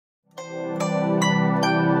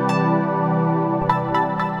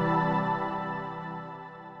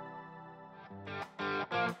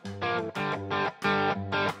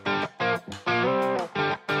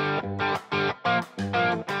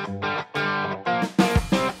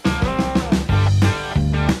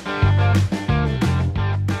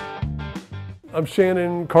I'm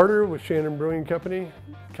Shannon Carter with Shannon Brewing Company,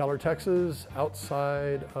 Keller, Texas,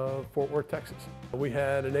 outside of Fort Worth, Texas. We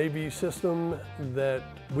had an AV system that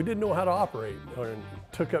we didn't know how to operate, or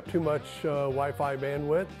took up too much Wi-Fi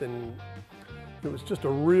bandwidth, and it was just a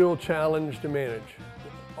real challenge to manage.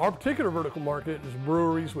 Our particular vertical market is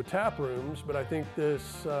breweries with tap rooms, but I think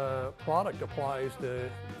this product applies to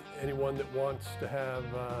anyone that wants to have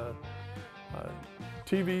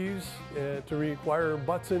TVs to require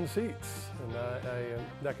butts in seats. And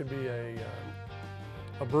that could be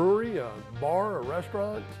a brewery, a bar, a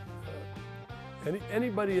restaurant,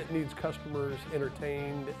 anybody that needs customers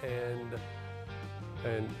entertained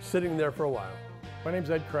and sitting there for a while. My name's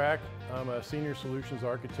Ed Crack. I'm a senior solutions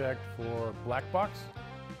architect for Blackbox,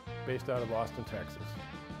 based out of Austin, Texas.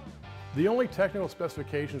 The only technical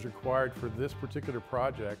specifications required for this particular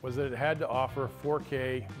project was that it had to offer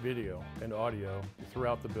 4K video and audio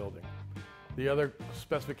throughout the building. The other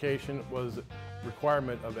specification was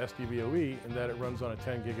requirement of SDVoE in that it runs on a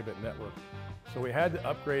 10 gigabit network. So we had to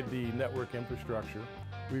upgrade the network infrastructure.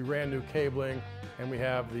 We ran new cabling, and we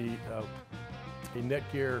have the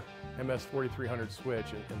Netgear MS4300 switch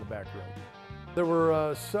in the back room. There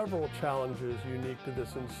were several challenges unique to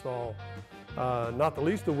this install, not the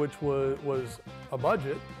least of which was a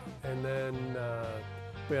budget, and then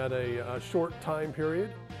we had a short time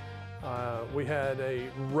period. We had a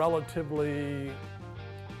relatively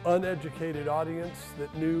uneducated audience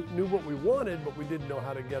that knew what we wanted, but we didn't know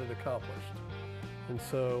how to get it accomplished. And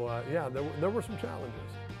so, yeah, there were some challenges.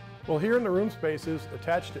 Well, here in the room spaces,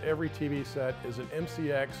 attached to every TV set is an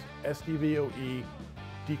MCX SDVoE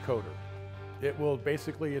decoder.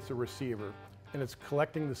 It's a receiver, and it's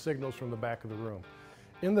collecting the signals from the back of the room.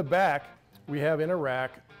 In the back, we have in a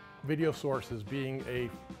rack video sources, being a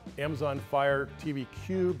Amazon Fire TV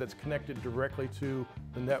Cube that's connected directly to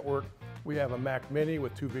the network. We have a Mac Mini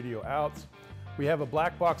with 2 video outs. We have a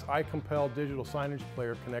Blackbox iCompel digital signage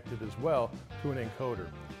player connected as well to an encoder.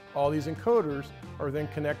 All these encoders are then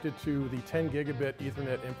connected to the 10 gigabit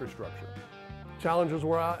Ethernet infrastructure. Challenges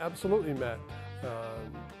were absolutely met.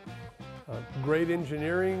 Great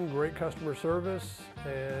engineering, great customer service,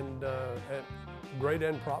 and great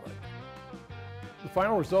end product. The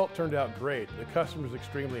final result turned out great. The customer's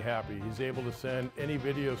extremely happy. He's able to send any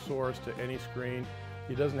video source to any screen.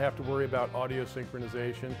 He doesn't have to worry about audio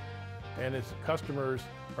synchronization. And his customers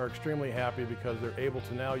are extremely happy because they're able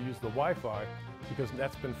to now use the Wi-Fi, because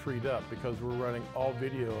that's been freed up because we're running all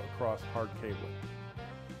video across hard cabling.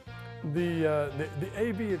 The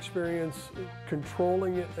AV experience,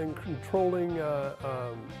 controlling it and controlling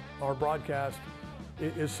our broadcast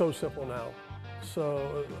is so simple now.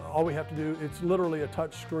 So all we have to do, it's literally a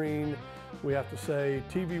touch screen. We have to say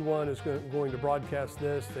TV1 is going to broadcast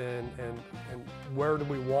this, and where do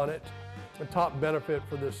we want it. The top benefit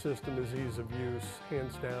for this system is ease of use,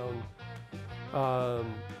 hands down.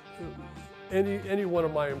 Any one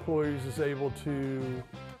of my employees is able to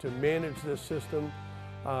manage this system.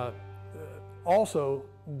 Also,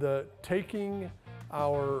 taking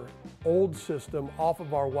our old system off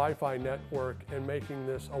of our Wi-Fi network and making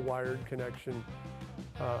this a wired connection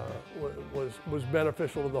was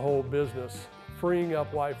beneficial to the whole business, freeing up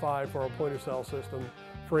Wi-Fi for our point-of-sale system,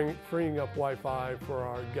 freeing up Wi-Fi for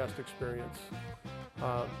our guest experience.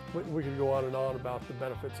 We could go on and on about the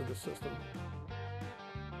benefits of the system.